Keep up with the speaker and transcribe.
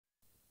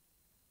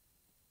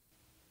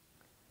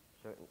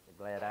certainly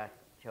glad I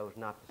chose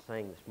not to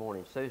sing this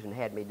morning. Susan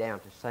had me down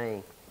to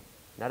sing.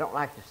 And I don't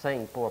like to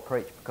sing before I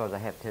preach because I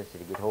have a tendency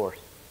to get hoarse.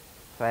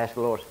 So I asked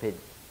the Lord if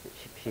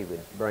she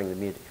would bring the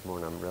music this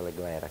morning. I'm really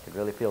glad. I could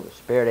really feel the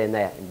Spirit in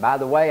that. And by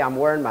the way, I'm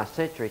wearing my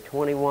Century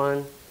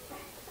 21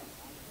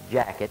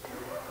 jacket.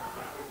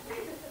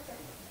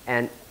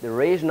 And the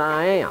reason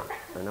I am,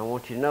 and I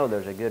want you to know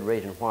there's a good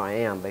reason why I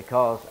am,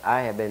 because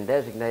I have been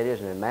designated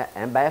as an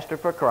ambassador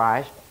for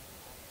Christ.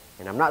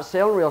 And I'm not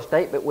selling real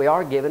estate, but we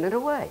are giving it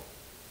away.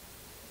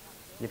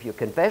 And if you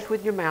confess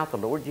with your mouth the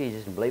Lord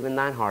Jesus and believe in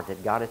thine heart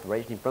that God hath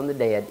raised him from the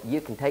dead,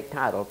 you can take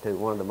title to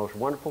one of the most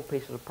wonderful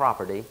pieces of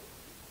property.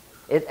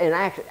 And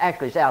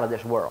actually, it's out of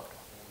this world.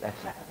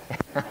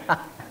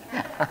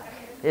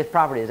 This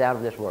property is out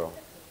of this world.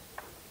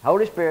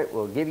 Holy Spirit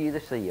will give you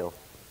the seal.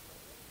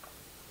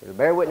 It'll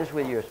bear witness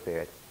with your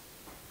spirit.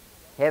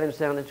 Heaven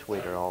sounding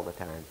sweeter all the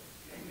time.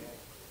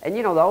 And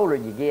you know, the older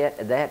you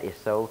get, that is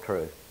so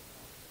true.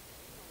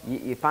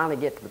 You finally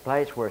get to the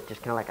place where it's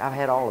just kind of like, I've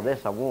had all of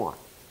this I want.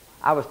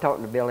 I was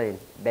talking to Billy and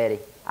Betty.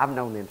 I've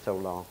known them so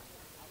long.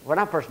 When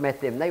I first met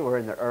them, they were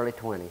in their early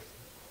 20s.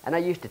 And I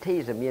used to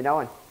tease them, you know,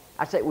 and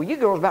I'd say, well, you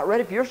girls about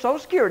ready for your Social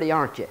Security,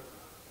 aren't you?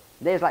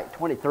 They was like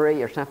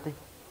 23 or something.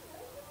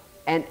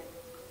 And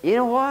you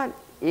know what?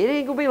 It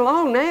ain't going to be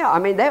long now. I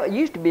mean, that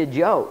used to be a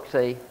joke,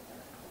 see?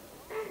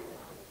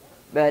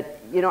 But,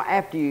 you know,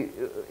 after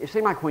it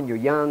seems like when you're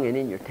young and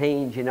in your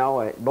teens, you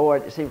know, boy,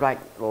 it seems like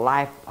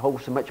life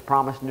holds so much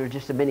promise and there's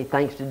just so many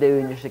things to do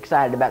and you're just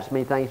excited about so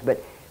many things. But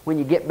when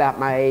you get about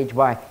my age,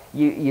 why,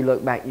 you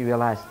look back and you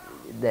realize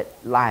that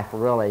life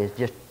really is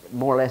just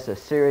more or less a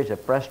series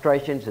of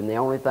frustrations, and the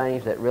only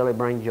things that really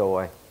bring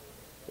joy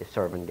is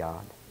serving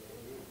God.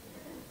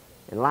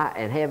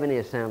 And heaven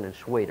is sounding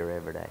sweeter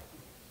every day.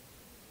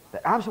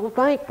 But I'm so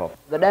thankful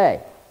for the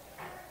day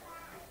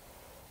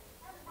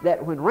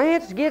that when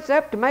Rance gets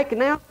up to make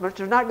announcements,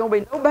 there's not going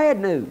to be no bad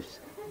news.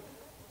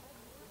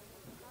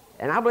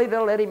 And I believe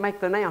they'll let him make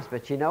the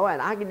announcements, you know,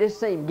 and I can just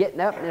see him getting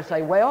up and they'll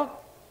say, well,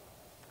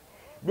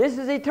 this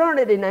is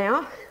eternity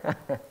now.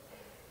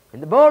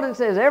 And the bulletin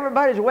says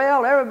everybody's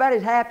well,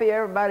 everybody's happy,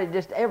 everything's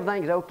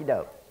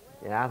okie-doke.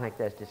 Yeah, I think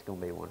that's just going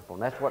to be wonderful.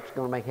 And that's what's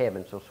going to make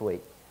heaven so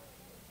sweet,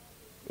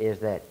 is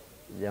that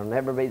there'll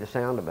never be the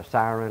sound of a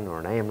siren or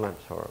an ambulance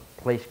or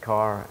a police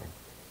car. And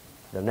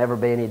there'll never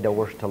be any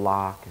doors to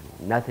lock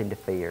and nothing to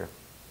fear.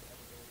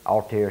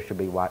 All tears shall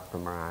be wiped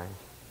from our eyes.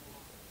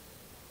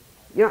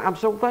 You know, I'm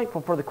so thankful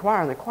for the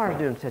choir, and the choir's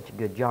doing such a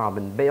good job.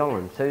 And Bill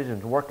and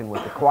Susan's working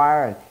with the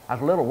choir. And I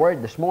was a little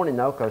worried this morning,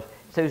 though, because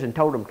Susan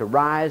told them to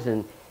rise,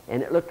 and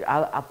it looked,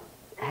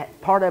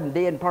 part of them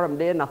did and part of them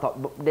didn't.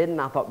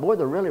 I thought, boy,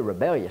 they're really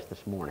rebellious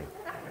this morning.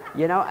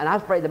 You know, and I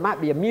was afraid there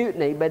might be a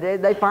mutiny, but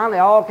they finally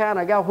all kind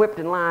of got whipped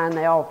in line.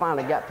 They all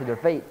finally got to their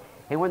feet.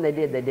 And when they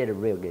did a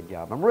real good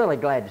job. I'm really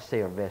glad to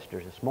see our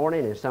visitors this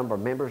morning and some of our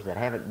members that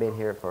haven't been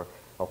here for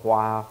a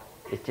while.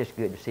 It's just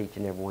good to see each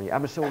and every one of you.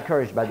 I'm so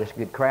encouraged by this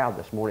good crowd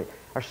this morning.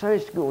 Our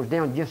Sunday school was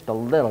down just a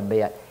little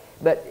bit,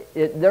 but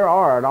there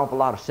are an awful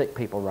lot of sick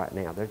people right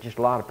now. There's just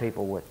a lot of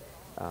people with,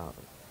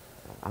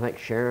 I think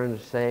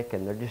Sharon's sick,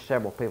 and there's just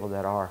several people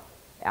that are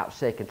out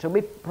sick. And so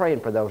be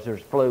praying for those.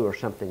 There's flu or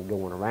something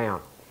going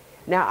around.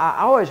 Now, I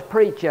always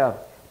preach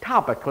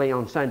topically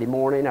on Sunday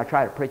morning. I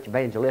try to preach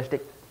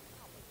evangelistic.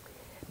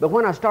 But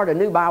when I start a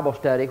new Bible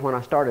study, when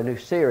I start a new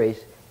series,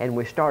 and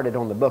we started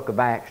on the book of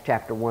Acts,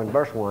 chapter 1,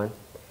 verse 1,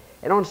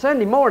 and on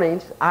Sunday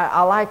mornings,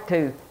 I like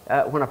to,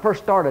 when I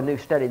first start a new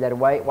study that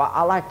way, well,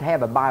 I like to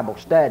have a Bible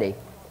study,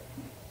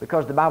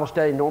 because the Bible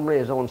study normally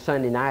is on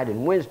Sunday night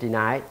and Wednesday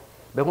night.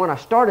 But when I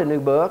start a new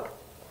book,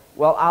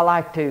 well, I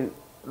like to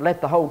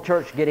let the whole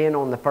church get in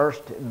on the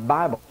first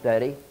Bible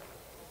study.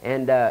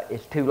 And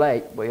it's too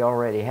late. We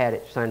already had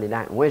it Sunday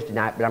night and Wednesday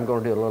night, but I'm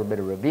going to do a little bit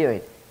of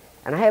reviewing.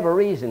 And I have a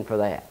reason for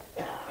that.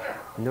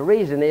 And the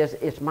reason is,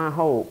 it's my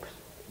hopes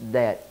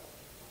that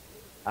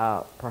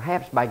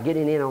perhaps by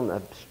getting in on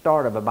the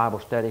start of a Bible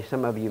study,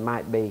 some of you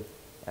might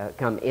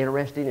become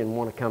interested and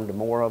want to come to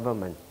more of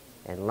them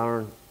and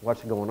learn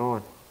what's going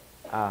on.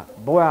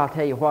 Boy, I'll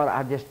tell you what,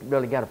 I just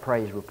really got a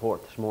praise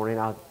report this morning.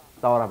 I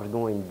thought I was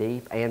going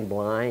deep and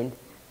blind.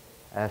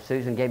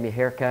 Susan gave me a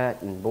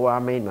haircut, and boy, I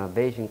mean, my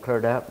vision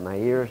cleared up, my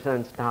ears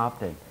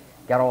unstopped, and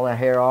got all that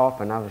hair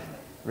off, and I was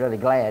really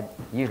glad.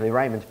 Usually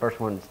Raymond's first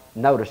one to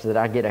notice that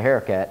I get a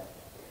haircut,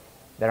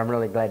 but I'm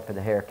really glad for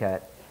the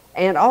haircut.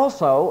 And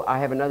also, I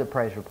have another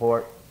praise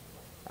report.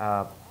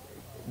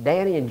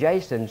 Danny and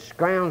Jason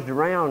scrounged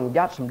around and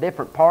got some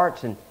different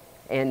parts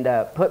and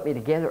put me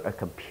together a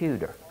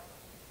computer.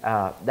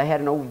 They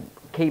had an old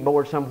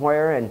keyboard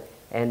somewhere,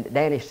 and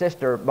Danny's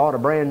sister bought a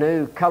brand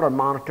new color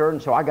monitor,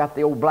 and so I got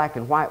the old black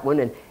and white one,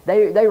 and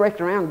they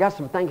reached around and got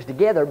some things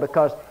together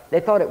because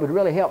they thought it would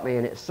really help me,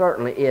 and it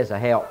certainly is a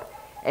help.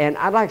 And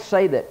I'd like to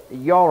say that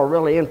y'all are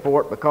really in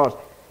for it because,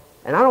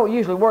 and I don't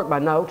usually work by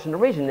notes, and the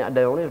reason I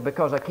don't is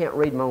because I can't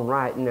read my own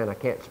writing and I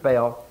can't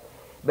spell.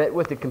 But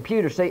with the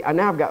computer, see, I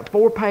now have got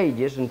 4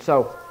 pages, and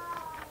so,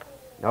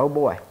 oh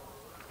boy,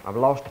 I've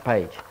lost a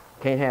page.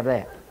 Can't have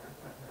that.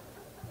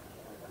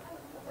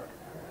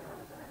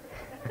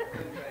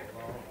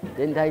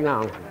 Didn't take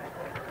long.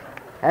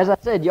 As I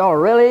said, y'all are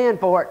really in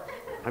for it.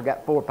 I've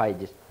got 4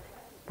 pages.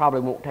 Probably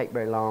won't take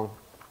very long.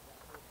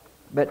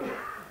 But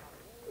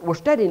we're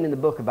studying in the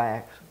book of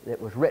Acts that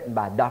was written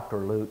by Dr.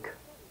 Luke.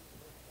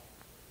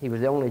 He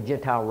was the only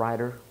Gentile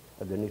writer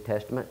of the New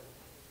Testament.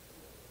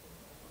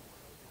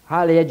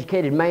 Highly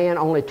educated man,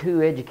 only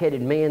 2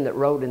 educated men that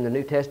wrote in the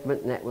New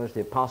Testament, and that was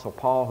the Apostle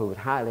Paul, who was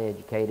highly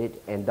educated,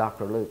 and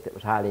Dr. Luke, that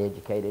was highly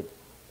educated.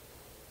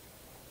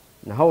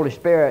 And the Holy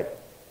Spirit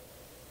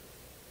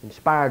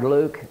inspired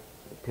Luke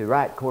to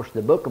write, of course,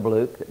 the book of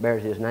Luke that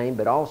bears his name,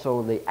 but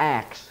also the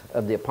Acts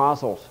of the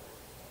Apostles.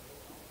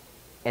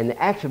 And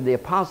the Acts of the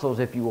Apostles,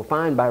 if you will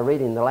find by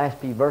reading the last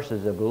few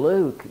verses of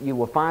Luke, you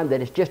will find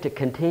that it's just a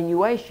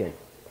continuation.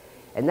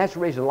 And that's the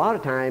reason a lot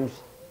of times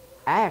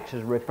Acts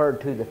is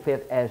referred to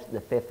as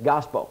the 5th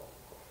gospel.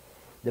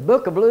 The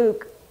book of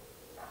Luke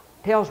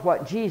tells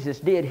what Jesus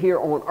did here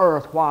on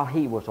earth while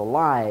he was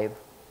alive.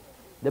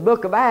 The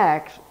book of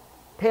Acts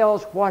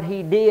tells what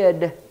he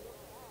did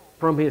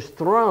from his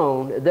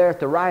throne there at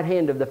the right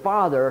hand of the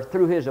Father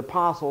through his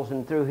apostles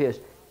and through his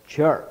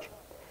church.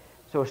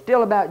 So it's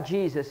still about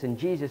Jesus, and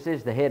Jesus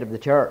is the head of the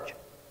church.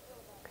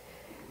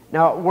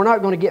 Now, we're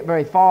not going to get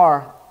very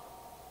far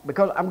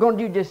because I'm going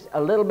to do just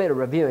a little bit of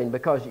reviewing,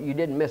 because you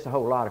didn't miss a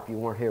whole lot if you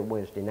weren't here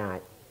Wednesday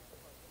night.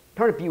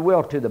 Turn, if you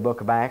will, to the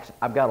book of Acts.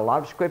 I've got a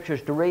lot of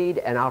scriptures to read,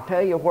 and I'll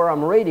tell you where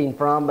I'm reading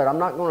from, but I'm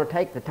not going to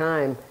take the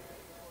time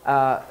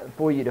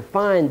for you to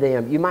find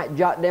them. You might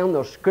jot down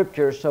those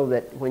scriptures so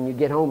that when you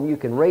get home you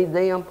can read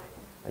them.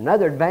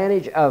 Another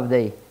advantage of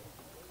the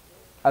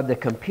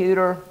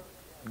computer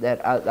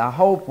that I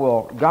hope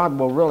God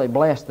will really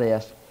bless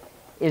this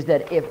is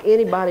that if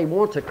anybody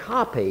wants a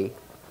copy,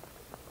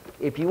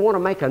 if you want to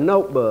make a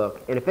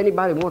notebook, and if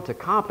anybody wants a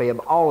copy of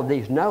all of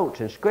these notes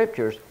and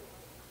scriptures,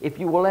 if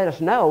you will let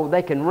us know,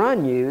 they can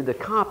run you the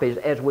copies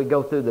as we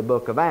go through the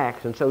book of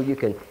Acts. And so you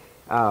can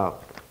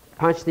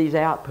punch these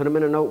out, put them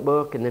in a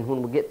notebook, and then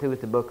when we get through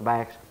with the book of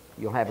Acts,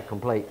 you'll have a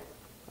complete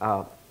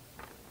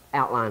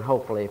outline,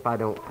 hopefully, if I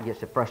don't get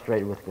so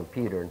frustrated with the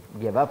computer and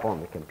give up on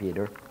the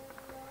computer.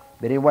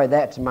 But anyway,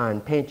 that's my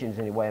intentions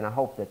anyway, and I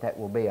hope that that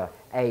will be an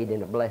aid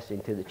and a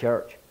blessing to the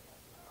church.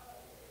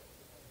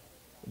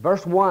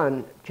 Verse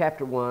 1,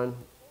 chapter 1,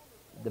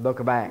 the book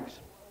of Acts.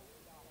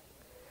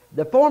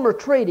 The former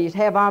treatise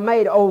have I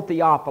made, O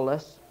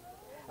Theophilus,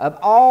 of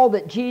all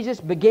that Jesus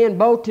began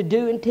both to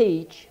do and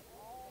teach,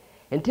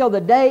 until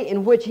the day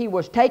in which he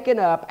was taken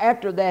up,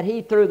 after that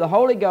he through the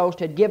Holy Ghost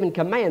had given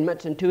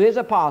commandments unto his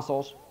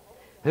apostles,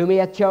 whom he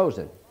hath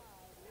chosen,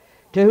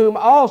 to whom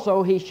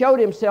also he showed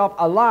himself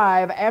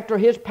alive after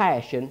his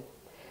passion,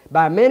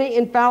 by many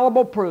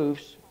infallible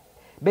proofs,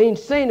 being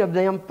seen of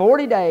them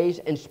 40 days,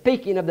 and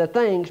speaking of the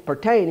things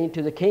pertaining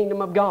to the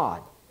kingdom of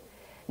God.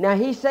 Now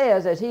he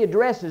says, as he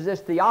addresses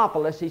this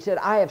Theophilus, he said,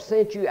 I have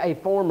sent you a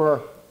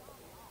former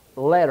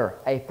letter,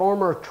 a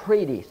former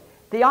treatise.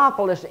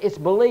 Theophilus, it's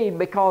believed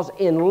because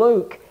in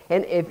Luke,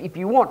 and if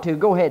you want to,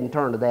 go ahead and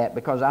turn to that,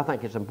 because I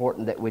think it's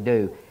important that we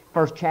do.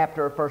 First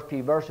chapter, first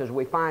few verses,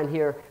 we find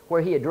here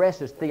where he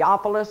addresses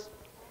Theophilus.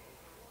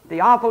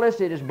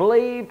 Theophilus, it is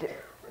believed,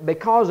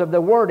 because of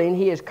the wording,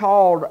 he is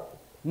called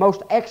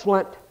most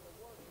excellent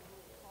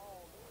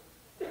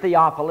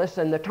Theophilus,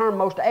 and the term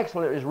most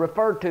excellent is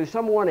referred to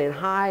someone in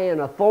high in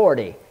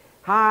authority.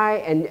 High,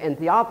 and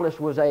Theophilus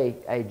was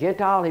a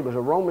Gentile, he was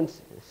a Roman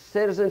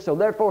citizen, so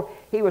therefore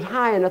he was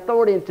high in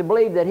authority, and to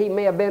believe that he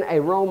may have been a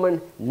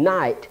Roman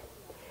knight.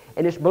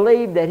 And it's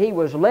believed that he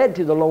was led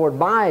to the Lord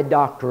by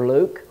Dr.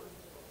 Luke,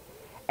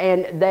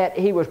 and that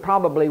he was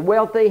probably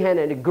wealthy and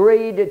had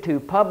agreed to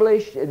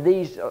publish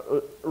these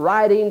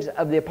writings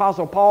of the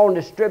Apostle Paul and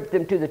distribute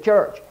them to the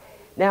church.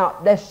 Now,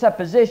 that's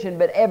supposition,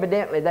 but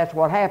evidently that's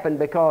what happened,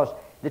 because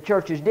the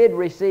churches did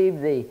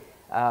receive the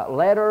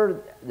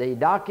letter, the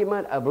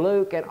document of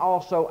Luke, and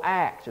also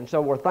Acts, and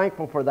so we're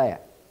thankful for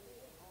that.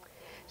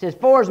 It says,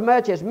 for as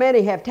much as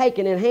many have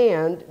taken in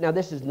hand, now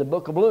this is in the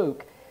book of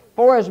Luke,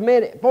 for as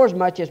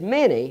much as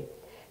many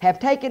have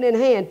taken in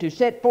hand to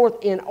set forth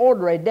in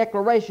order a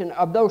declaration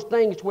of those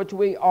things which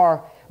we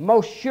are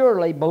most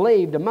surely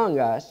believed among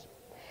us,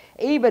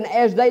 even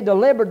as they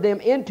delivered them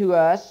into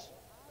us,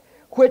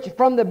 which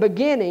from the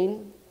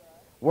beginning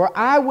were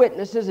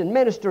eyewitnesses and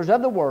ministers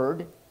of the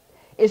word,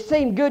 it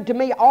seemed good to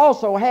me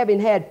also, having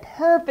had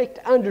perfect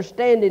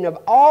understanding of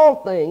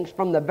all things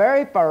from the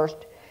very first,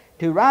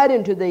 to write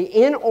unto thee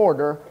in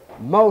order,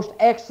 most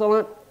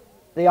excellent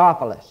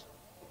Theophilus.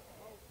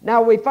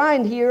 Now we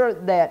find here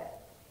that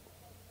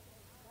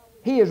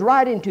he is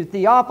writing to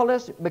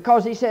Theophilus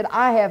because he said,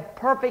 I have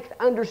perfect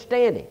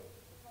understanding.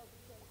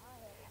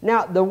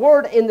 Now the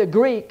word in the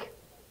Greek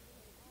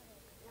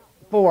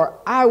for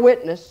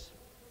eyewitness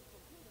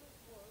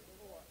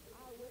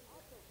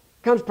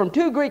comes from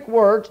 2 Greek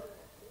words,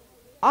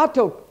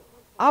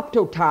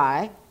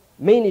 optotai,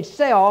 meaning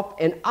self,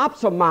 and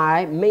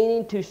opsomai,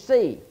 meaning to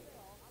see.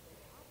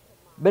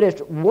 But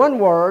it's one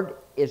word,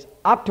 is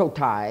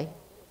optotai,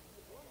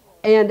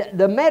 and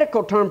the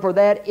medical term for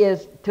that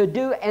is to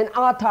do an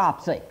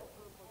autopsy.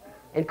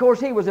 And of course,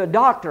 he was a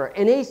doctor.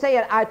 And he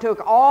said, I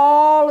took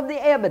all of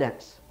the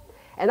evidence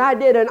and I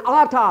did an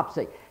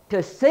autopsy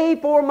to see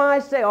for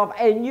myself,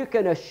 and you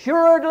can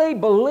assuredly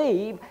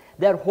believe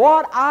that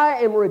what I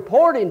am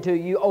reporting to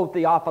you, O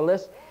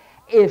Theophilus,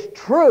 is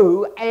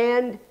true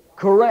and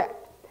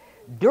correct.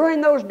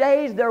 During those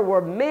days, there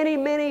were many,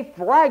 many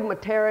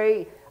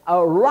fragmentary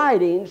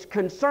writings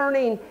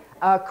concerning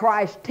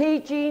Christ's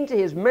teachings,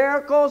 His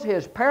miracles,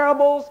 His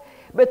parables,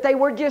 but they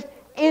were just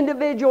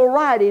individual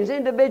writings,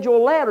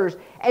 individual letters.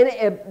 And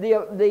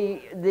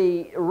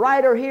the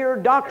writer here,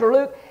 Dr.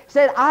 Luke,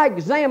 said, I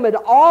examined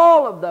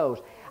all of those.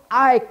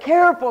 I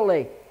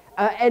carefully,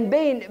 and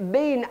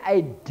being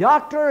a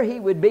doctor, he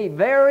would be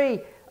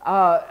very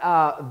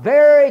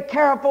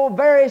careful,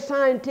 very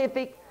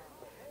scientific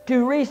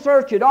to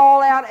research it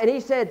all out. And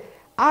he said,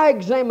 I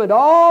examined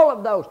all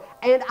of those,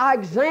 and I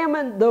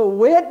examined the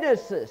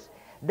witnesses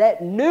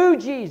that knew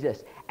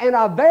Jesus, and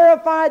I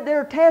verified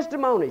their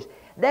testimonies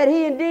that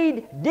he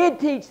indeed did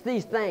teach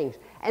these things,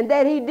 and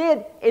that he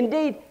did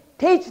indeed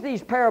teach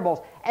these parables,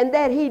 and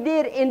that he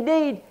did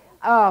indeed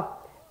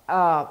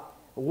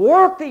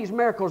work these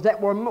miracles that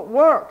were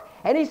worked.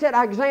 And he said,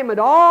 I examined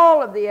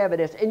all of the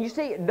evidence. And you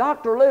see,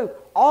 Dr.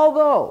 Luke,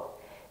 although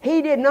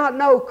he did not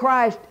know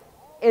Christ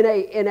in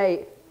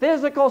a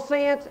physical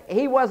sense,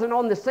 he wasn't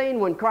on the scene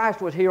when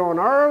Christ was here on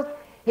earth.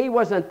 He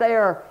wasn't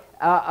there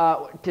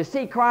to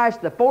see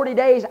Christ the 40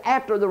 days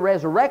after the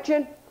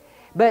resurrection.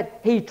 But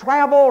he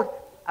traveled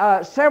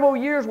several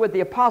years with the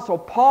Apostle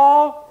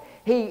Paul.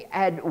 He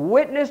had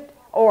witnessed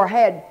or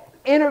had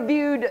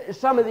interviewed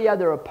some of the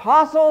other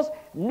apostles.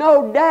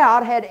 No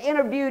doubt had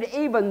interviewed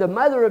even the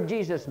mother of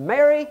Jesus,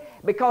 Mary,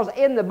 because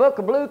in the book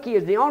of Luke, he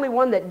is the only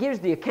one that gives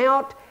the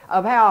account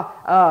of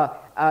how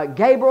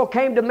Gabriel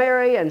came to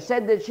Mary and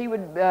said that she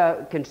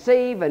would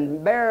conceive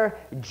and bear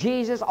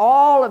Jesus,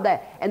 all of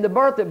that. And the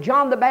birth of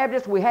John the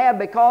Baptist we have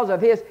because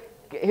of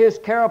his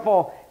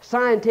careful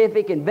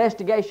scientific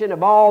investigation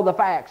of all the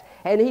facts.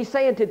 And he's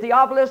saying to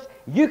Theophilus,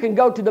 you can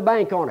go to the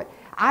bank on it.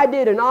 I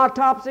did an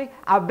autopsy.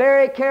 I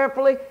very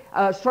carefully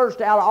searched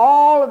out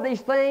all of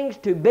these things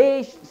to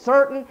be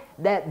certain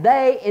that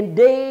they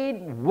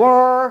indeed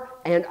were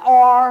and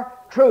are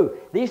true.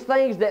 These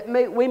things that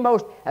we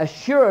most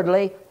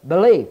assuredly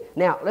believe.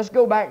 Now, let's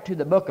go back to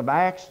the book of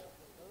Acts.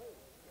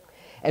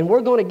 And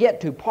we're going to get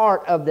to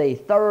part of the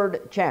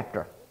 3rd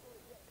chapter.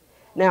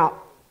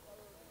 Now,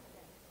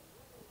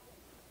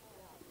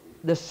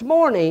 this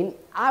morning,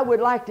 I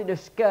would like to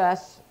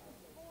discuss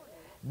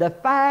the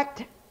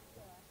fact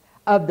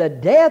of the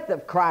death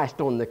of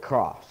Christ on the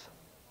cross.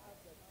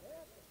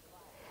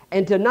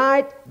 And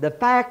tonight, the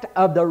fact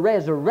of the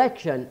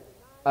resurrection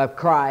of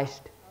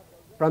Christ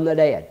from the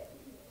dead.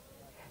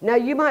 Now,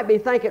 you might be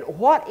thinking,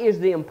 what is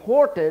the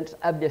importance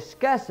of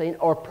discussing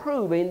or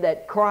proving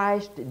that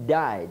Christ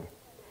died?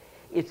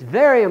 It's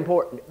very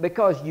important,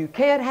 because you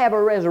can't have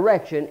a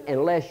resurrection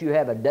unless you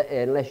have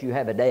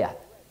a death.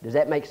 Does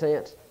that make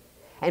sense?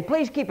 And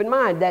please keep in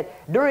mind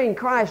that during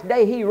Christ's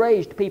day, He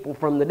raised people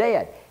from the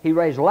dead. He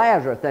raised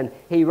Lazarus, and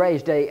He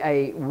raised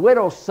a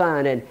widow's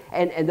son,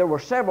 and there were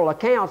several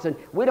accounts, and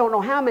we don't know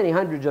how many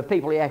hundreds of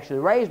people He actually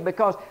raised,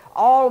 because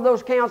all of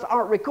those accounts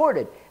aren't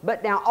recorded.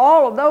 But now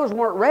all of those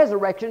weren't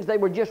resurrections, they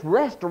were just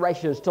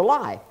restorations to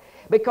life,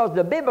 because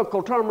the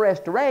biblical term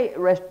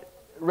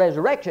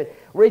resurrection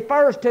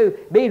refers to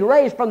being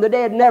raised from the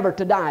dead never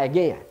to die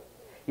again.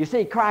 You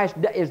see, Christ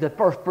is the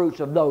first fruits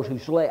of those who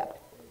slept.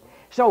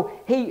 So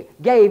He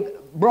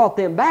brought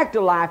them back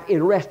to life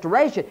in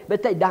restoration,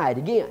 but they died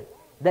again.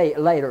 They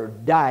later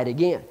died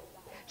again.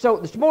 So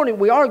this morning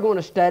we are going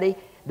to study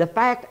the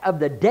fact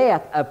of the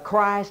death of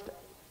Christ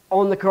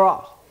on the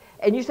cross.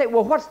 And you say,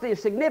 well, what's the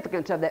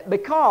significance of that?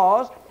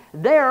 Because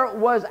there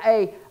was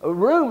a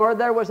rumor,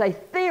 there was a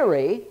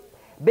theory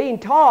being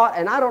taught,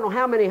 and I don't know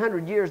how many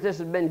hundred years this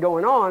has been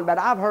going on, but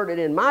I've heard it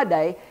in my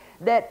day,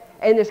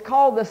 and it's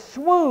called the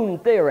swoon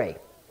theory.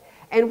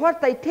 And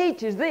what they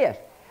teach is this,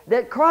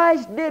 that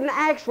Christ didn't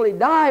actually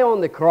die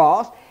on the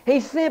cross. He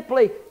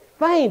simply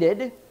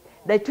fainted.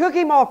 They took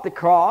Him off the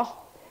cross,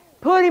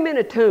 put Him in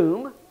a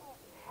tomb,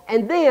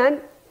 and then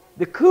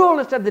the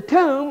coolness of the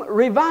tomb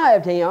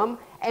revived Him,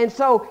 and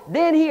so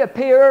then He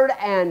appeared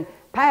and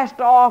passed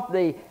off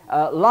the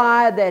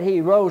lie that He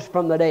rose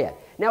from the dead.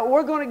 Now,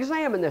 we're going to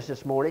examine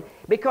this morning,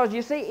 because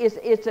you see,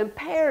 it's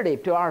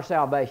imperative to our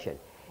salvation.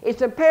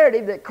 It's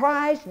imperative that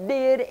Christ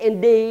did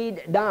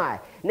indeed die.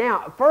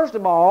 Now, first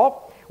of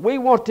all, we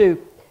want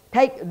to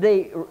take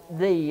the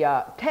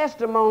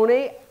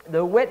testimony,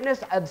 the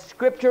witness of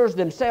Scriptures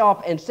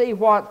themselves, and see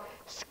what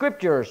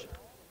Scriptures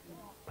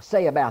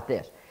say about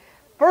this.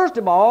 First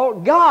of all,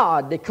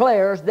 God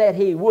declares that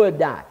He would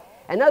die.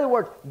 In other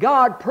words,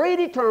 God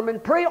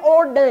predetermined,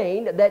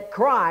 preordained that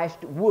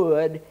Christ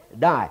would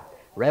die.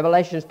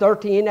 Revelations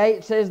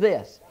 13:8 says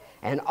this,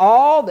 and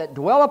all that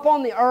dwell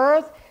upon the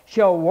earth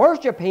shall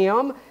worship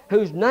Him,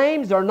 whose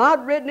names are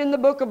not written in the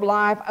book of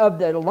life of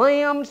the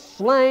Lamb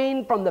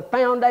slain from the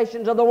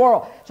foundations of the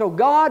world. So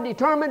God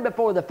determined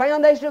before the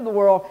foundation of the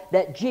world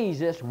that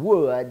Jesus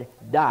would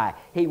die.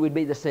 He would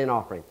be the sin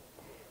offering.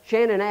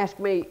 Shannon asked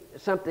me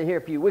something here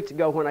a few weeks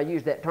ago when I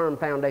used that term,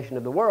 foundation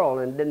of the world,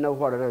 and didn't know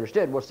what it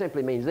understood. Well, it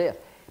simply means this.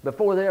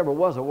 Before there ever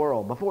was a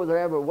world, before there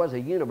ever was a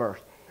universe,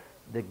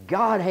 the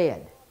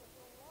Godhead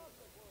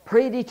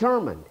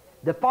predetermined.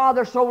 The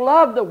Father so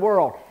loved the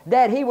world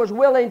that He was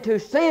willing to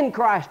send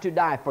Christ to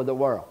die for the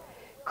world.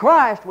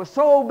 Christ was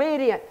so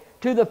obedient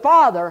to the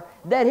Father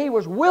that He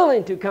was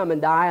willing to come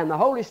and die, and the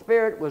Holy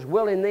Spirit was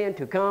willing then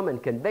to come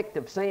and convict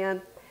of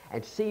sin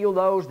and seal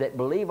those that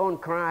believe on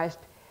Christ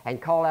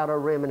and call out a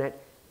remnant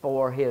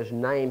for His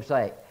name's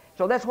sake.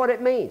 So that's what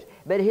it means.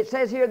 But it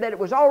says here that it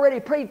was already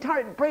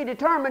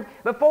predetermined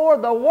before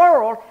the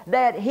world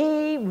that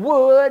He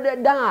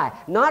would die.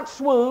 Not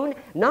swoon,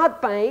 not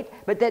faint,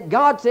 but that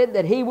God said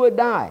that He would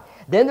die.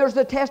 Then there's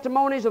the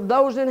testimonies of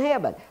those in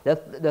heaven,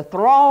 the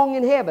throng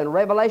in heaven,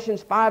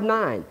 Revelations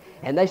 5:9.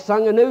 And they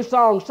sung a new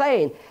song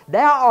saying,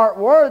 Thou art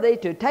worthy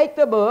to take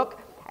the book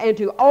and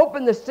to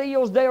open the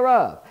seals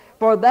thereof.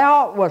 For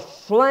Thou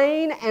wast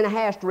slain and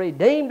hast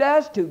redeemed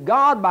us to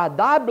God by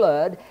Thy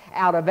blood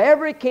out of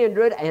every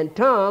kindred and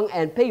tongue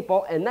and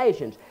people and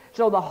nations.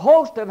 So the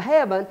host of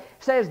heaven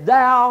says,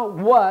 Thou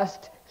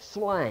wast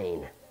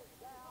slain.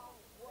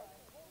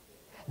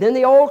 Then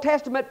the Old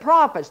Testament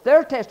prophets,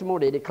 their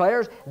testimony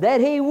declares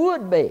that He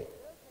would be.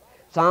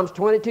 Psalms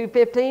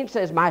 22:15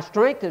 says, My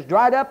strength is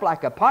dried up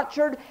like a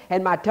potsherd,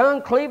 and my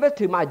tongue cleaveth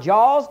to my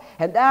jaws,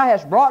 and Thou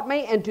hast brought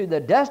me into the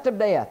dust of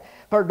death.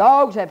 For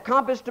dogs have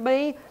compassed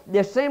me, the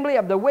assembly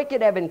of the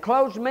wicked have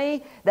enclosed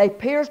me, they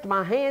pierced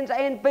my hands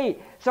and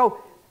feet.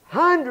 So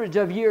hundreds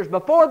of years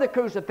before the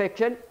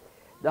crucifixion,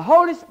 the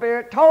Holy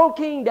Spirit told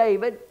King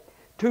David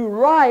to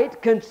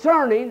write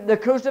concerning the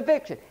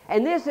crucifixion.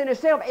 And this in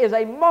itself is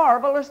a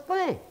marvelous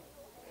thing.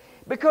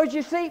 Because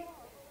you see,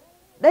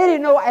 they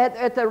didn't know,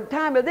 at the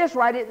time of this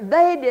writing,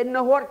 they didn't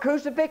know what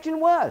crucifixion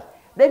was.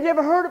 They'd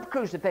never heard of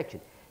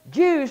crucifixion.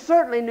 Jews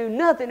certainly knew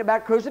nothing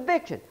about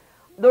crucifixion.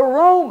 The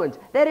Romans,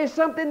 that is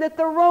something that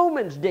the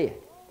Romans did.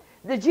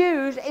 The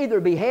Jews either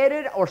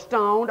beheaded or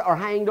stoned or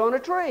hanged on a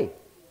tree.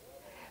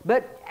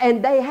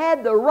 And they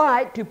had the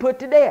right to put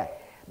to death.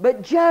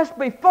 But just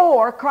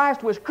before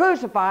Christ was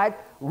crucified,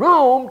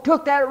 Rome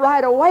took that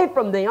right away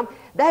from them.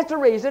 That's the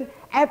reason,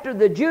 after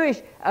the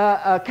Jewish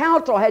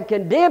council had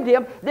condemned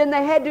Him, then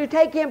they had to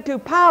take Him to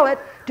Pilate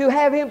to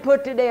have Him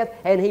put to death,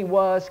 and He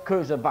was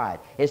crucified.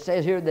 It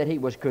says here that He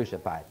was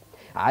crucified.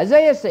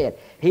 Isaiah said,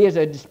 He is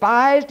a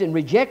despised and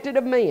rejected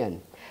of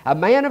men, a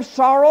man of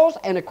sorrows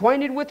and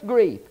acquainted with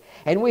grief.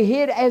 And we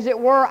hid, as it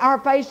were, our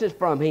faces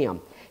from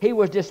Him. He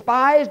was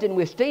despised, and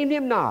we esteemed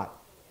Him not.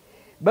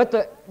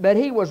 But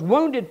He was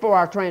wounded for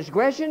our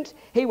transgressions,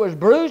 He was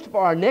bruised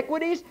for our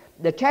iniquities.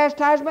 The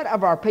chastisement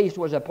of our peace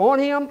was upon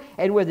Him,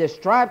 and with His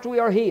stripes we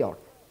are healed.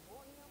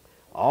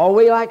 All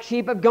we like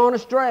sheep have gone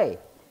astray.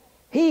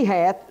 He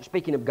hath,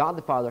 speaking of God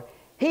the Father,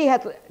 He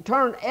hath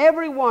turned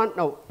everyone,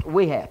 no,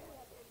 we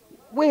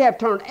have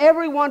turned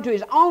everyone to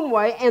his own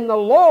way, and the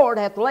Lord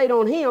hath laid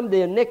on Him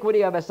the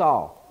iniquity of us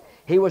all.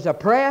 He was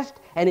oppressed,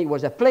 and He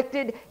was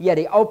afflicted, yet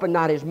He opened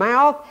not His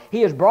mouth.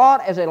 He is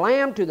brought as a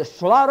lamb to the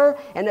slaughter,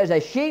 and as a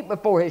sheep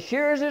before his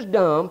shearers is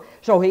dumb,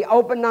 so He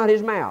opened not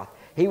His mouth.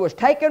 He was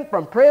taken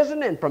from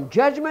prison and from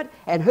judgment,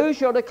 and who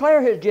shall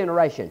declare His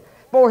generation?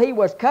 For He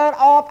was cut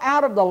off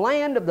out of the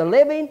land of the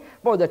living,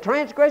 for the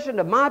transgression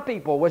of my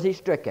people was He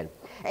stricken.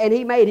 And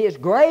He made His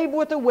grave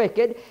with the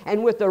wicked,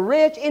 and with the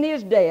rich in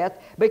His death,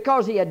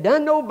 because He had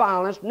done no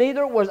violence,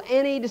 neither was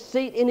any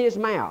deceit in His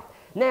mouth.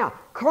 Now,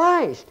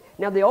 Christ,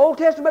 the Old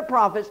Testament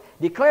prophets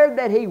declared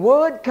that He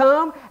would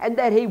come, and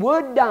that He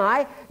would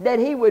die, that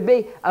He would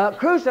be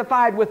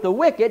crucified with the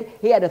wicked.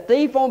 He had a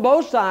thief on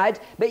both sides,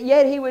 but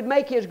yet He would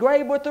make His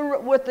grave with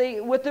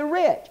the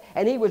rich,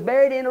 and He was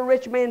buried in a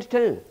rich man's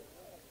tomb.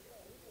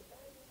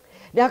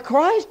 Now,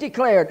 Christ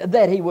declared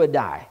that He would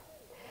die.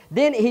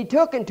 Then He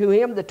took unto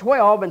Him the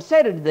 12, and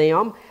said unto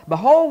them,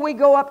 Behold, we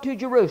go up to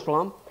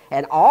Jerusalem,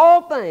 and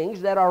all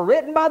things that are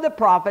written by the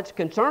prophets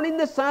concerning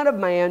the Son of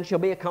Man shall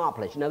be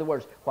accomplished. In other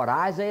words, what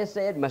Isaiah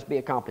said must be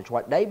accomplished.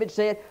 What David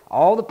said,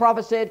 all the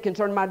prophets said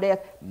concerning my death,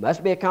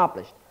 must be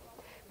accomplished.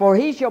 For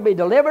He shall be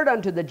delivered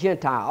unto the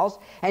Gentiles,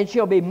 and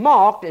shall be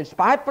mocked, and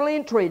spitefully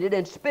entreated,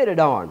 and spitted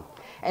on.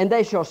 And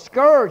they shall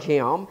scourge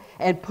Him,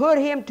 and put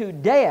Him to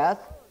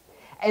death,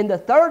 and the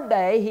third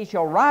day He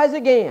shall rise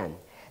again.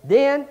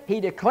 Then He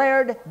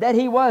declared that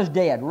He was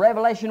dead.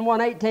 Revelation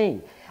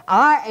 1:18.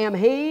 I am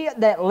He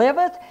that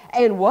liveth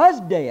and was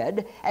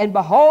dead, and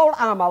behold,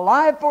 I am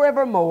alive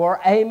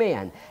forevermore.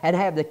 Amen. And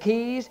have the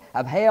keys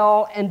of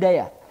hell and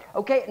death.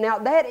 Okay, now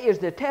that is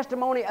the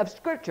testimony of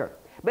Scripture.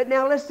 But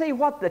now let's see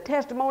what the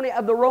testimony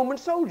of the Roman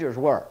soldiers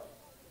were.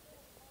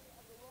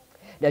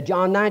 Now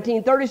John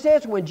 19:30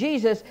 says, When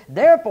Jesus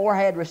therefore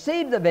had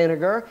received the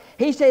vinegar,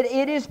 He said,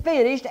 It is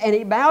finished, and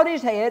He bowed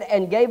His head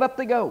and gave up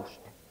the ghost.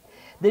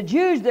 The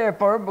Jews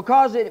therefore,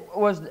 because it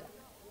was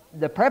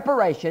the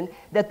preparation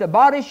that the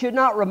body should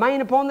not remain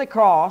upon the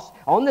cross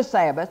on the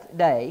Sabbath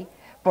day,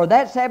 for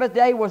that Sabbath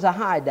day was a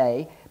high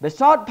day,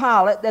 besought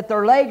Pilate that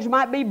their legs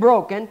might be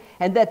broken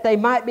and that they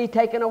might be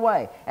taken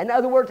away. In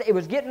other words, it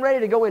was getting ready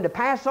to go into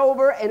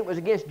Passover, and it was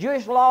against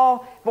Jewish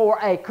law for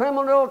a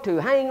criminal to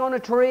hang on a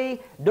tree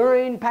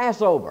during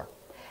Passover.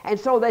 And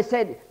so they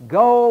said,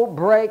 go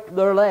break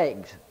their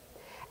legs.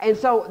 And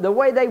so the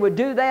way they would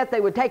do that, they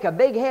would take a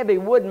big heavy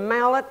wooden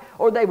mallet,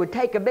 or they would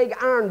take a big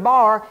iron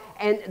bar,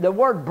 and the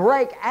word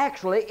break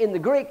actually in the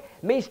Greek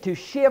means to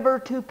shiver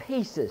to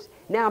pieces.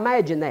 Now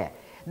imagine that.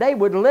 They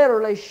would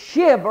literally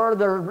shiver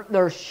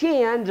their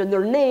shins and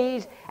their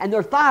knees and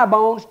their thigh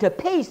bones to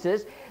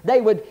pieces.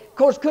 They would, of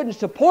course, couldn't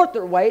support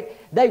their weight.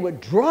 They would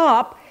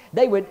drop.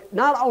 They would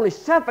not only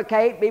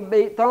suffocate,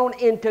 be thrown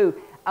into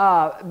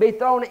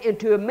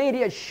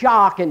immediate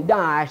shock and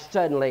die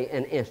suddenly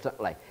and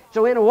instantly.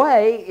 So in a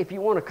way, if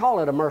you want to call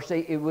it a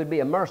mercy, it would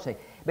be a mercy,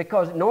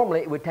 because normally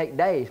it would take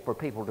days for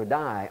people to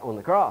die on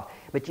the cross.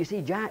 But you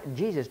see,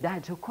 Jesus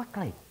died so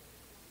quickly.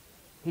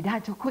 He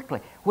died so quickly.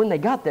 When they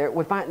got there,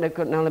 we find...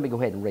 Now let me go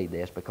ahead and read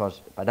this,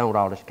 because if I don't,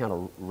 I'll just kind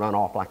of run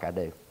off like I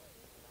do.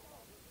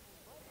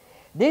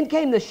 Then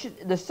came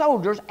the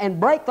soldiers and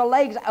brake the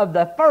legs of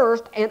the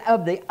first and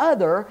of the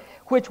other,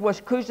 which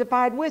was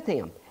crucified with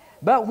him.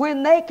 But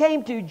when they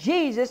came to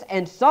Jesus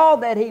and saw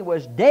that he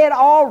was dead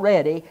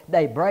already,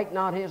 they brake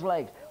not his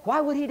legs.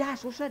 Why would he die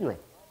so suddenly?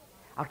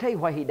 I'll tell you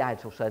why he died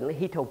so suddenly.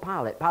 He told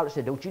Pilate. Pilate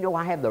said, don't you know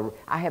I have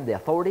the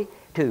authority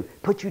to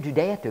put you to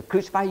death, to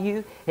crucify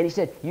you? And he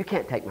said, you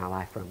can't take my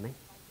life from me,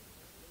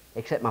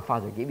 except my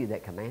Father give you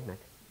that commandment.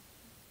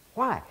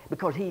 Why?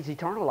 Because he's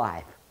eternal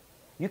life.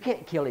 You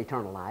can't kill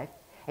eternal life.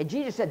 And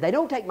Jesus said, they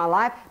don't take my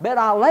life, but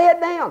I'll lay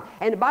it down.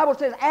 And the Bible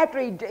says after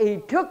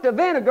he took the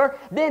vinegar,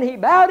 then he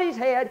bowed his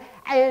head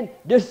and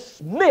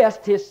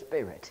dismissed his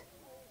spirit.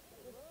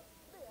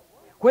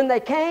 When they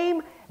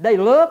came, they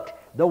looked.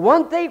 The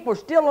one thief was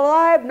still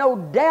alive, no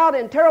doubt,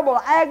 in terrible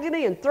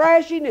agony and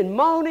thrashing and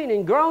moaning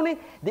and groaning.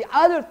 The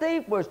other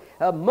thief was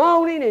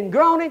moaning and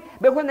groaning.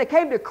 But when they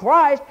came to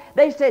Christ,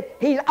 they said,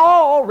 he's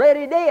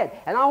already dead.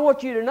 And I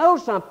want you to know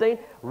something.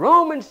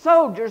 Roman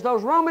soldiers,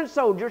 those Roman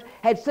soldiers,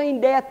 had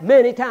seen death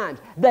many times.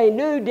 They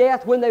knew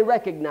death when they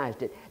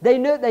recognized it. They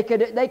knew they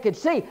could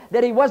see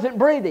that he wasn't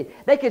breathing.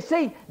 They could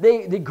see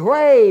the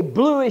gray,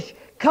 bluish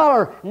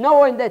color,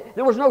 knowing that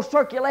there was no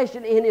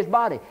circulation in his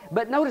body.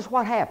 But notice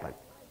what happened.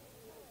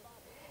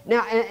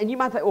 Now, and you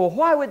might think, well,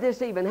 why would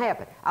this even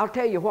happen? I'll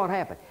tell you what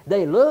happened.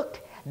 They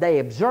looked, they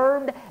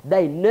observed,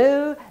 they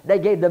knew, they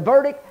gave the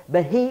verdict,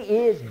 but he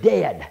is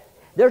dead.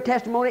 Their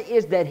testimony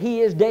is that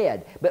he is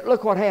dead. But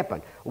look what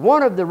happened.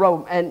 One of the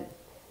Roman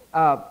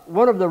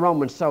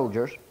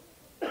soldiers,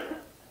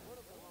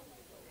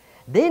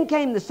 then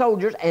came the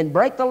soldiers and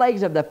brake the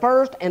legs of the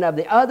first and of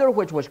the other,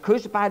 which was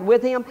crucified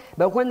with him.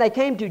 But when they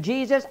came to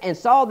Jesus and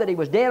saw that he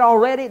was dead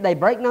already, they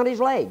brake not his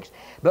legs.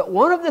 But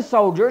one of the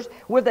soldiers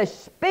with a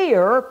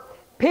spear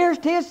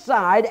pierced his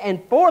side,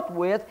 and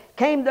forthwith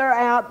came there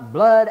out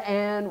blood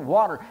and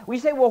water. We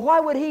say, well, why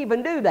would he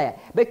even do that?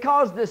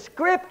 Because the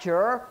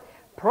Scripture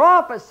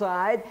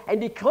prophesied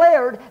and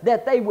declared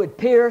that they would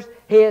pierce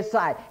his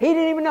side. He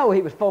didn't even know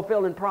he was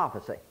fulfilling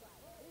prophecy.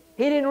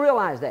 He didn't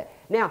realize that.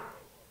 Now,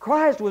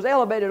 Christ was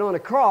elevated on a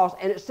cross,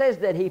 and it says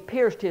that he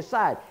pierced his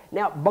side.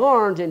 Now,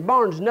 in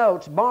Barnes'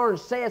 notes,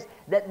 Barnes says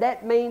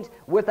that means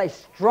with a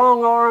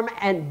strong arm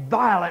and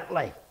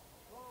violently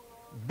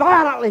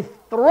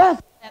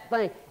thrust that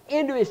thing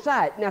into his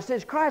side. Now,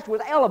 since Christ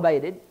was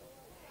elevated,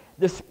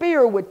 the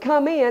spear would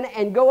come in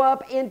and go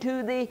up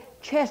into the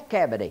chest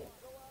cavity.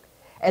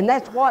 And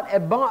that's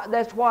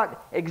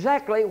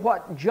exactly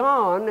what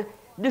John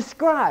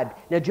described.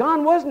 Now,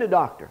 John wasn't a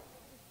doctor.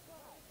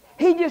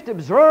 He just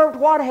observed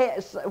what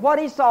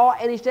he saw,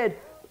 and he said,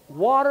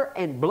 water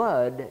and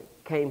blood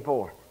came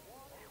forth.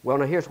 Well,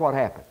 now here's what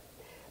happened.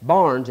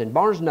 Barnes, in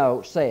Barnes'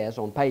 note, says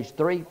on page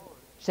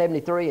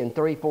 373 and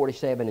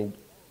 347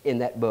 in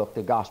that book,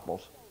 the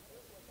Gospels,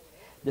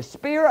 the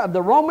spear of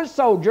the Roman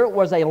soldier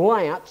was a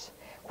lance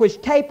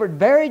which tapered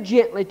very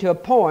gently to a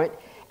point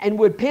and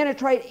would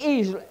penetrate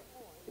easily.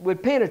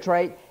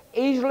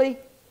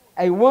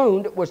 A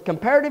wound was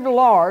comparatively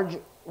large.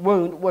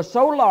 Wound was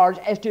so large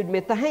as to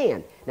admit the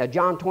hand. Now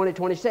John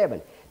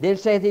 20:27. Then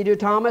saith he to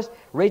Thomas,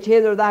 reach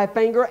hither thy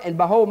finger, and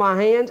behold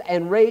my hands,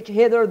 and reach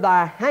hither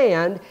thy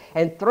hand,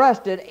 and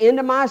thrust it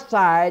into my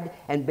side,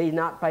 and be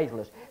not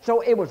faithless. So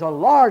it was a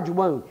large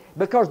wound,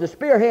 because the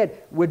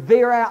spearhead would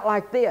veer out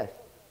like this.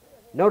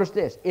 Notice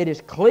this. It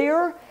is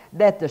clear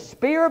that the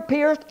spear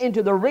pierced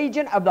into the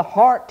region of the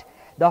heart.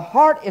 The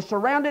heart is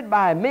surrounded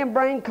by a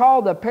membrane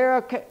called the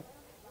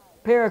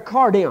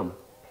pericardium.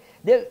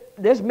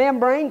 This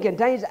membrane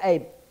contains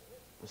a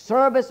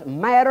serous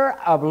matter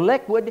of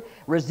liquid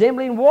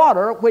resembling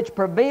water, which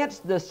prevents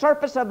the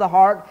surface of the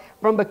heart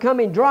from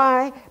becoming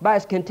dry by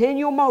its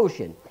continual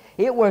motion.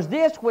 It was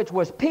this which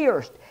was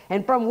pierced,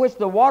 and from which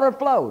the water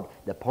flowed.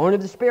 The point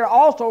of the spear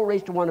also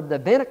reached one of the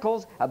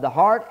ventricles of the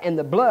heart, and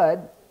the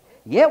blood,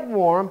 yet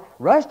warm,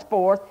 rushed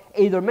forth,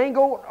 either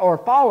mingled or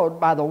followed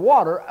by the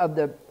water of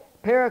the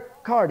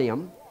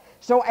pericardium,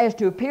 so as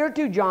to appear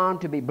to John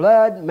to be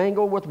blood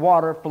mingled with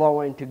water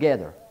flowing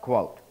together.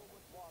 Quote.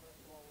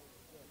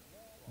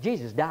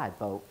 Jesus died,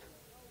 folks.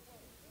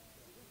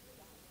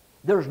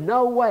 There's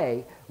no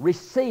way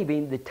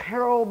receiving the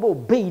terrible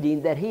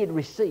beating that he had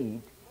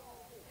received,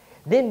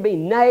 then be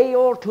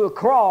nailed to a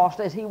cross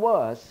as he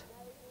was,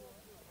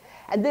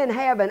 and then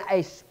having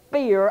a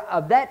spear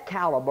of that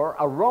caliber,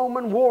 a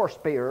Roman war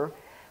spear,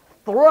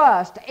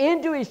 thrust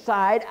into his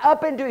side,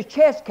 up into his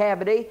chest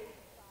cavity,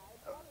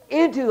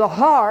 into the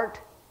heart.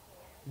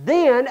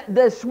 Then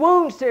the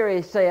swoon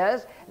series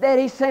says that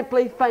he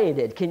simply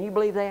fainted. Can you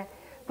believe that?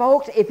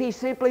 Folks, if he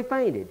simply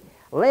fainted,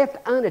 left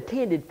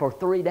unattended for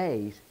 3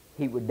 days,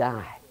 he would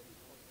die.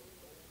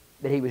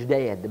 But he was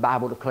dead. The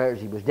Bible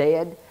declares he was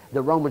dead.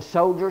 The Roman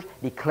soldiers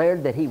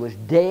declared that he was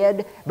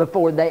dead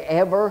before they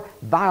ever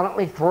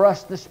violently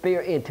thrust the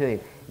spear into him.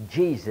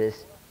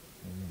 Jesus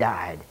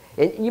died.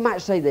 And you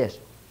might say this,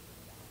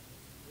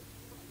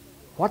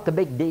 what the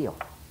big deal?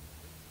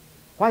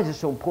 Why is it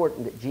so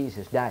important that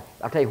Jesus died?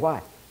 I'll tell you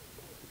why.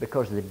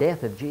 Because the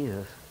death of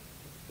Jesus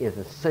is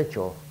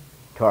essential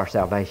to our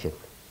salvation.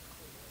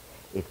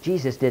 If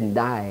Jesus didn't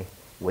die,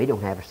 we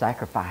don't have a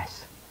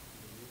sacrifice.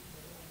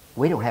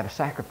 We don't have a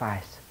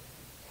sacrifice.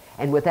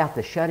 And without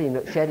the shedding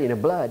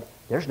of blood,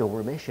 there's no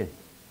remission.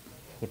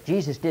 If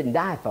Jesus didn't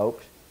die,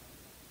 folks,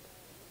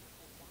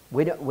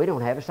 we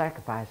don't have a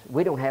sacrifice.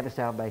 We don't have a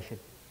salvation.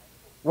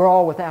 We're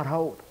all without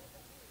hope.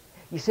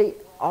 You see,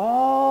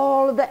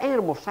 all of the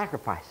animal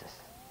sacrifices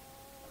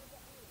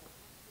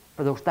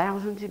for those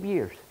thousands of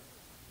years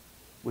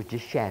was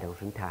just shadows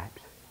and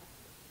types.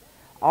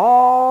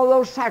 All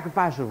those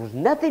sacrifices was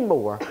nothing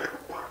more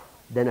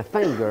than a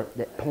finger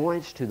that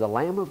points to the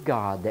Lamb of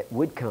God that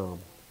would come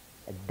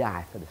and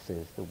die for the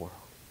sins of the world.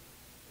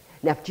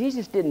 Now, if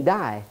Jesus didn't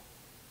die,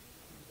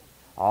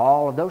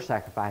 all of those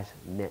sacrifices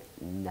meant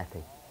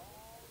nothing.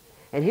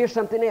 And here's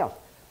something else.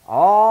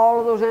 All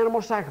of those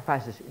animal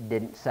sacrifices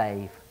didn't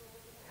save.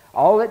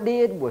 All it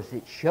did was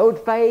it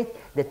showed faith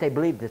that they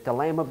believed that the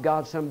Lamb of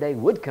God someday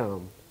would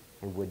come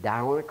and would die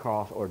on a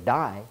cross, or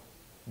die,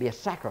 be a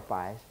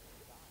sacrifice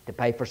to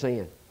pay for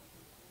sin.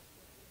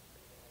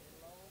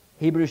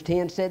 Hebrews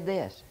 10 said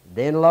this,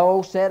 Then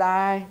said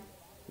I,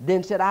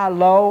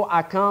 lo,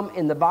 I come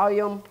in the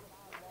volume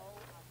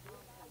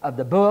of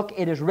the book.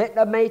 It is written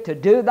of me to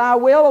do thy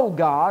will, O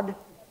God.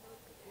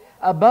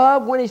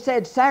 Above, when he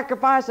said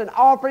sacrifice and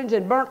offerings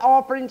and burnt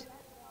offerings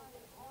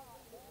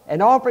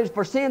and offerings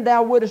for sin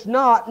thou wouldest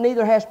not,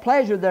 neither hast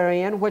pleasure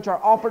therein, which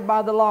are offered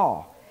by the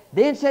law.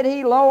 Then said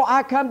he, Lo,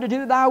 I come to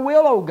do thy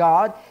will, O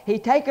God. He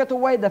taketh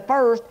away the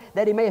first,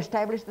 that he may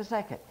establish the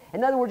second.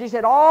 In other words, he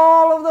said,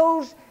 all of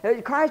those,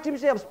 Christ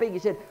himself speaking, he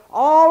said,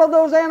 all of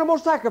those animal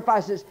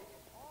sacrifices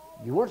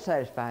you weren't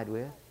satisfied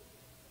with.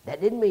 That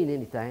didn't mean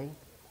anything.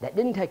 That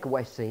didn't take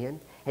away sin.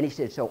 And he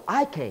said, so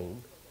I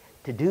came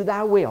to do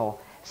thy will,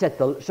 so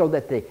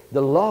that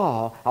the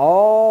law,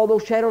 all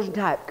those shadows and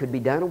types could be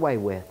done away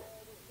with.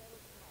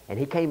 And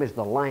he came as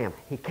the Lamb.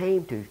 He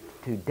came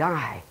to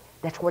die.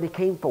 That's what he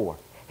came for.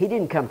 He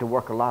didn't come to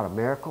work a lot of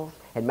miracles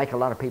and make a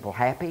lot of people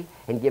happy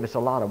and give us a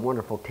lot of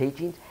wonderful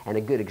teachings and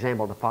a good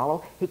example to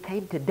follow. He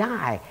came to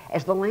die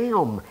as the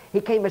Lamb.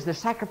 He came as the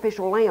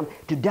sacrificial Lamb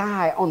to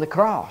die on the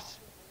cross.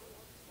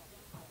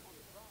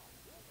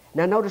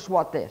 Now notice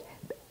what this.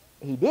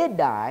 He did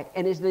die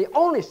and is the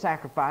only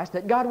sacrifice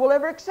that God will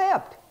ever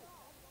accept.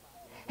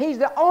 He's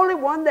the only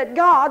one that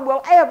God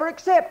will ever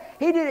accept.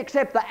 He didn't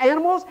accept the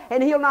animals,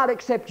 and He'll not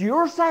accept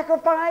your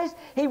sacrifice.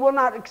 He will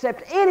not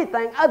accept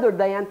anything other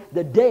than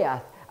the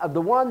death of the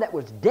one that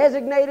was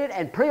designated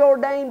and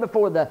preordained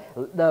before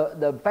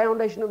the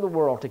foundation of the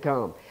world to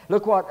come.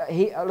 Look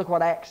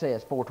what Acts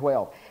says,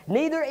 4:12.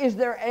 Neither is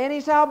there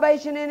any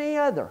salvation in any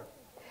other,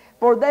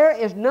 for there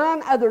is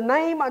none other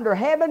name under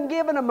heaven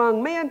given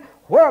among men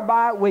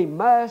whereby we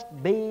must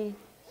be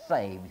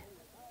saved.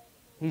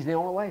 He's the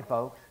only way,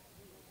 folks.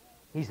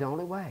 He's the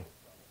only way.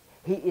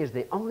 He is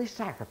the only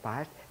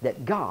sacrifice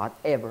that God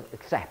ever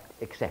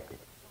accepted.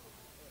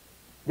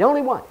 The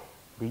only one.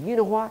 Do you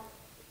know what?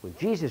 When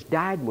Jesus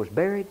died and was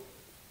buried,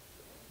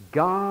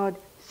 God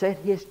set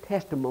His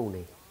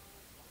testimony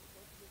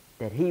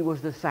that He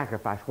was the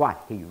sacrifice. Why?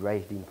 He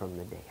raised Him from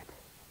the dead.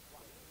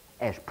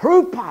 As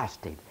proof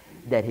positive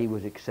that He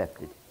was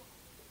accepted.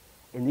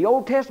 In the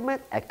Old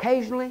Testament,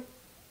 occasionally,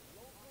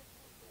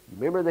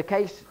 remember the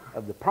case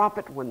of the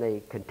prophet when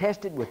they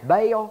contested with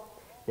Baal?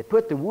 They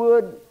put the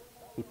wood,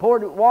 he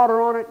poured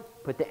water on it,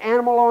 put the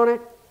animal on it,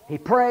 he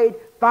prayed,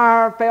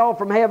 fire fell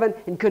from heaven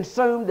and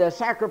consumed the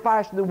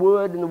sacrifice of the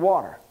wood and the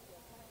water.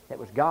 That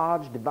was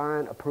God's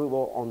divine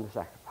approval on the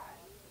sacrifice.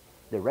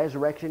 The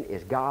resurrection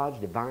is God's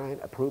divine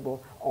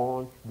approval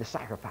on the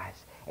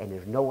sacrifice. And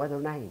there's no other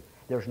name.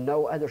 There's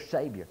no other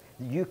Savior.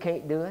 You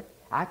can't do it.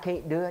 I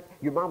can't do it.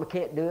 Your mama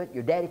can't do it.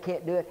 Your daddy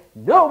can't do it.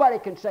 Nobody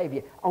can save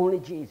you. Only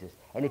Jesus.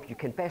 And if you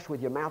confess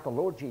with your mouth the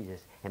Lord Jesus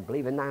and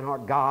believe in thine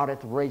heart God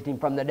hath raised Him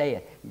from the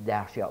dead,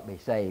 thou shalt be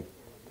saved.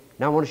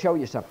 Now I want to show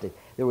you something.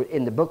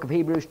 In the book of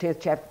Hebrews, 10th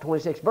chapter,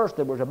 26th verse,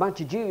 there was a bunch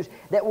of Jews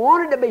that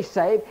wanted to be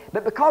saved,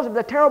 but because of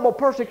the terrible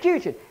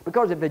persecution,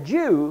 because if a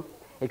Jew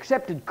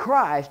accepted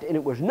Christ and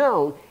it was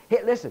known,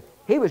 listen,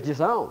 he was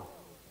disowned.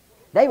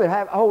 They would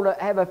have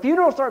a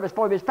funeral service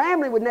for him. His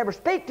family would never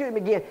speak to him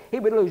again. He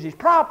would lose his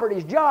property,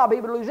 his job. He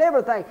would lose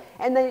everything.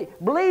 And they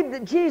believed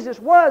that Jesus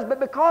was, but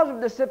because of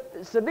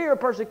the severe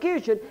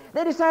persecution,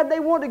 they decided they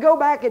wanted to go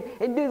back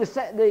and do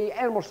the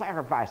animal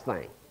sacrifice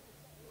thing.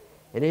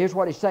 And here's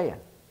what he's saying.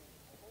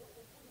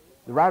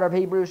 The writer of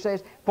Hebrews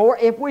says, "For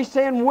if we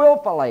sin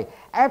willfully,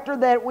 after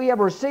that we have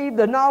received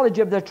the knowledge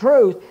of the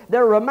truth,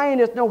 there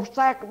remaineth no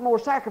more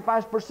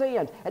sacrifice for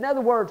sins." In other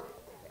words,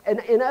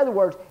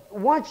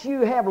 once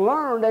you have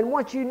learned and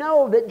once you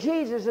know that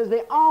Jesus is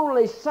the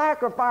only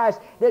sacrifice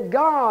that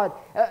God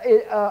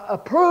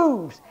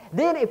approves,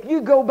 then if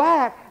you go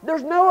back,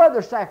 there's no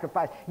other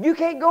sacrifice. You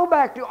can't go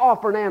back to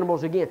offering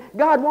animals again.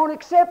 God won't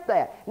accept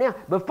that. Now,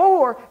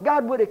 before,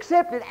 God would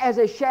accept it as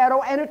a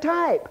shadow and a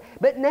type.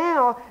 But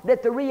now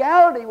that the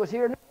reality was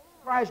here,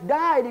 Christ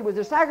died, He was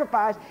a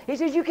sacrifice, He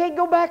says you can't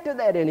go back to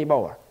that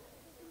anymore.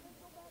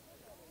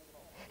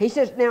 He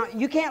says, now,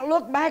 you can't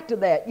look back to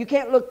that. You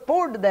can't look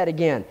forward to that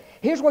again.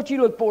 Here's what you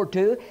look forward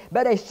to.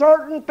 "But a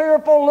certain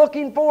fearful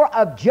looking for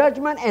of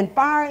judgment and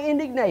fiery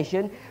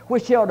indignation,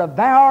 which shall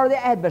devour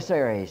the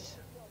adversaries."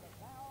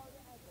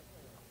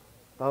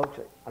 Folks,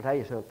 I'll tell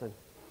you something.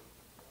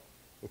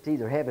 It's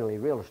either heavenly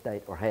real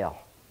estate or hell.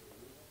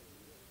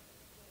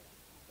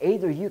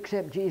 Either you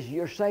accept Jesus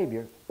your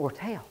Savior or it's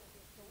hell.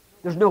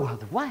 There's no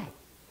other way.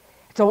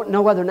 So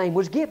no other name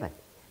was given.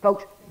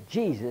 Folks,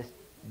 Jesus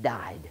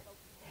died.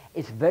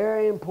 It's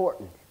very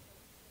important.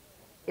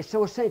 It's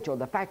so essential,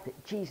 the fact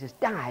that Jesus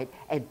died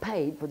and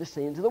paid for the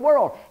sins of the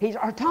world. He's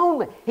our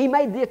atonement. He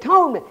made the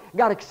atonement.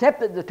 God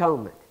accepted the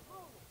atonement.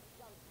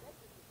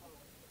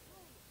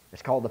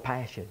 It's called the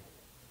Passion.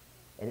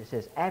 And it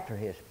says after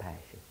His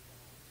passion,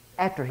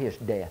 after His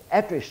death,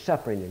 after His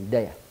suffering and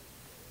death,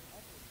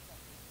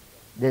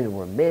 then there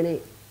were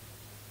many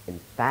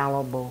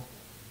infallible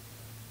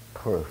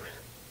proofs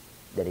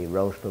that He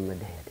rose from the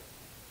dead.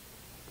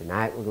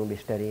 Tonight we're going to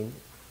be studying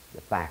the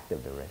fact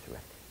of the resurrection.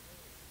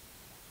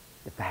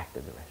 The fact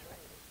of the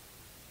resurrection.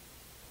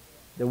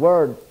 The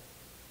word,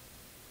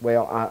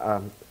 well,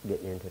 I'm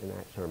getting into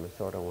tonight's sermon,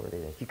 so I don't want to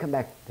do this. You come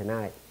back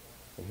tonight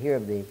and hear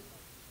of the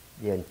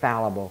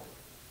infallible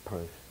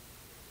proofs,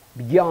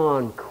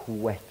 beyond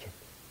question.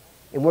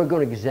 And we're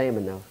going to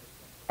examine those.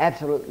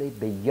 Absolutely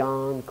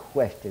beyond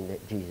question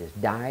that Jesus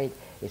died.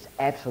 It's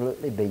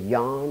absolutely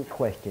beyond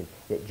question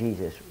that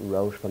Jesus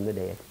rose from the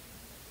dead.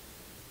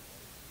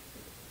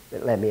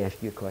 But let me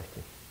ask you a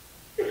question.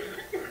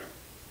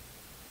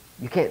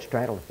 You can't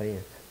straddle the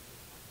fence.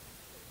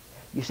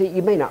 You see,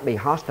 you may not be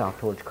hostile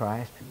towards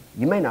Christ.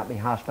 You may not be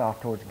hostile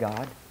towards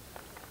God.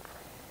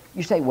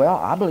 You say, "Well,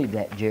 I believe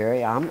that,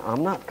 Jerry.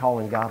 I'm not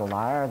calling God a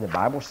liar. The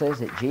Bible says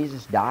that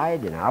Jesus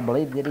died, and I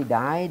believe that He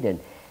died, and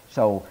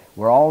so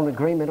we're all in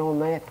agreement on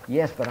that."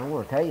 Yes, but I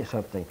want to tell you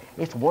something.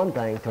 It's one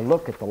thing to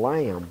look at the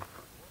lamb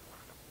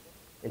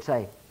and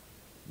say,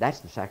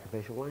 "That's the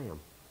sacrificial lamb.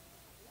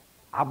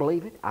 I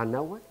believe it. I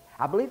know it.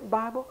 I believe the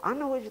Bible. I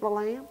know it's the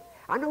lamb.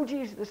 I know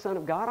Jesus is the Son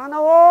of God. I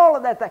know all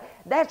of that thing."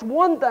 That's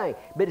one thing.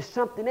 But it's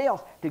something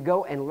else to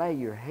go and lay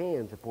your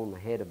hands upon the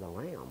head of the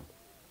lamb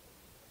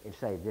and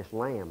say, "This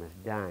lamb is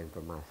dying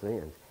for my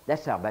sins."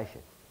 That's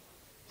salvation.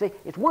 See,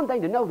 it's one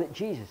thing to know that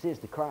Jesus is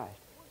the Christ,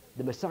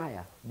 the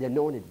Messiah, the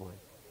Anointed One.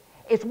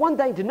 It's one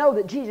thing to know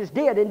that Jesus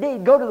did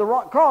indeed go to the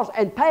cross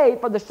and pay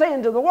for the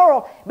sins of the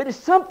world, but it's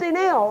something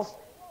else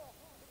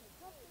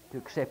to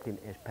accept Him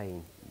as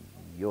paying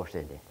your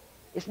sin debt.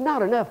 It's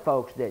not enough,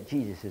 folks, that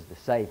Jesus is the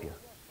Savior.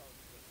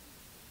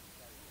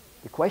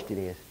 The question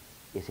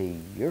is He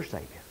your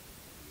Savior?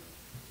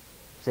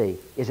 See,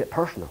 is it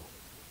personal?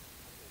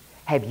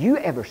 Have you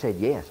ever said,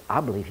 "Yes,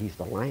 I believe He's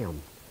the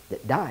Lamb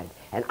that died,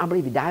 and I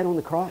believe He died on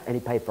the cross and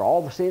He paid for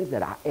all the sins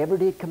that I ever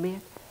did commit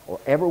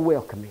or ever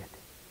will commit"?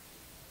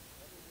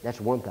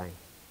 That's one thing.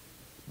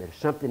 But it's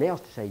something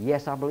else to say,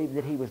 "Yes, I believe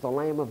that He was the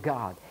Lamb of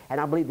God, and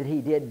I believe that He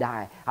did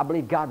die. I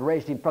believe God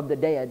raised Him from the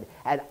dead,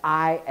 and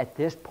I, at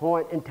this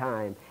point in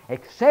time,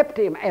 accept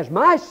Him as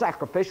my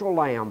sacrificial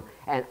lamb,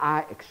 and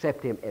I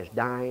accept Him as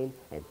dying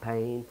and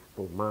paying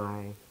for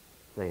my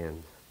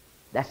sins."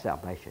 That's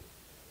salvation.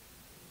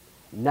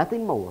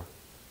 Nothing more,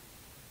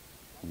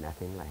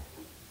 nothing less.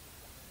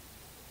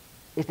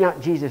 It's not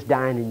Jesus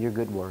dying in your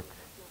good works.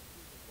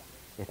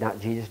 It's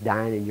not Jesus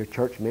dying in your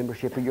church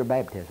membership or your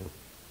baptism.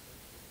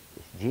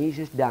 It's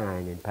Jesus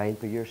dying and paying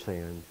for your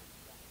sins,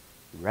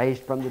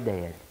 raised from the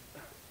dead.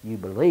 You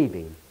believe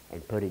Him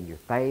and putting your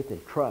faith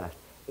and trust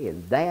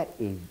in that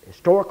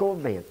historical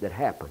event that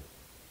happened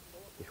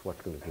is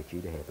what's going to get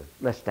you to heaven.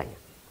 Let's stand.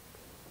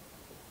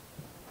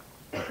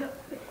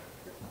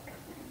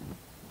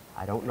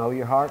 I don't know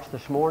your hearts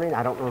this morning.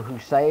 I don't know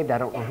who's saved. I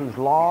don't know who's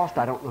lost.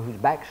 I don't know who's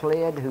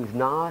backslid, who's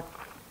not.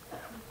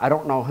 I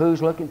don't know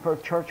who's looking for a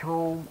church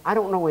home. I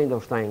don't know any of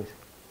those things.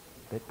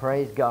 But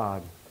praise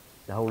God,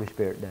 the Holy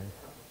Spirit does.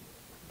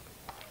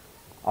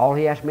 All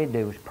He asked me to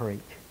do was preach.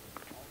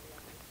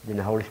 Then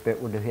the Holy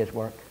Spirit will do His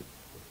work.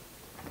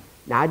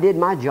 Now, I did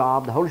my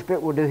job. The Holy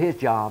Spirit will do His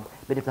job.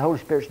 But if the Holy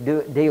Spirit's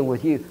dealing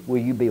with you,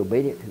 will you be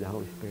obedient to the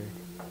Holy Spirit?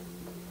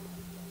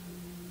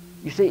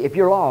 You see, if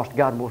you're lost,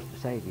 God wants to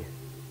save you.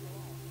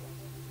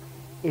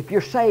 If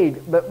you're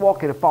saved but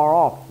walking afar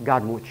off,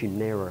 God wants you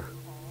nearer.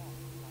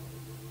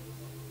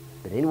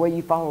 But anyway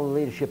you follow the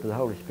leadership of the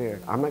Holy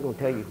Spirit, I'm not going to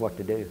tell you what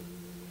to do.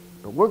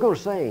 But we're going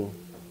to sing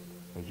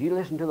as you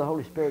listen to the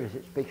Holy Spirit as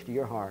it speaks to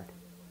your heart.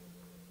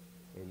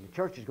 And the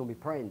church is going to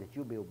be praying that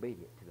you'll be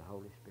obedient to the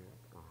Holy Spirit.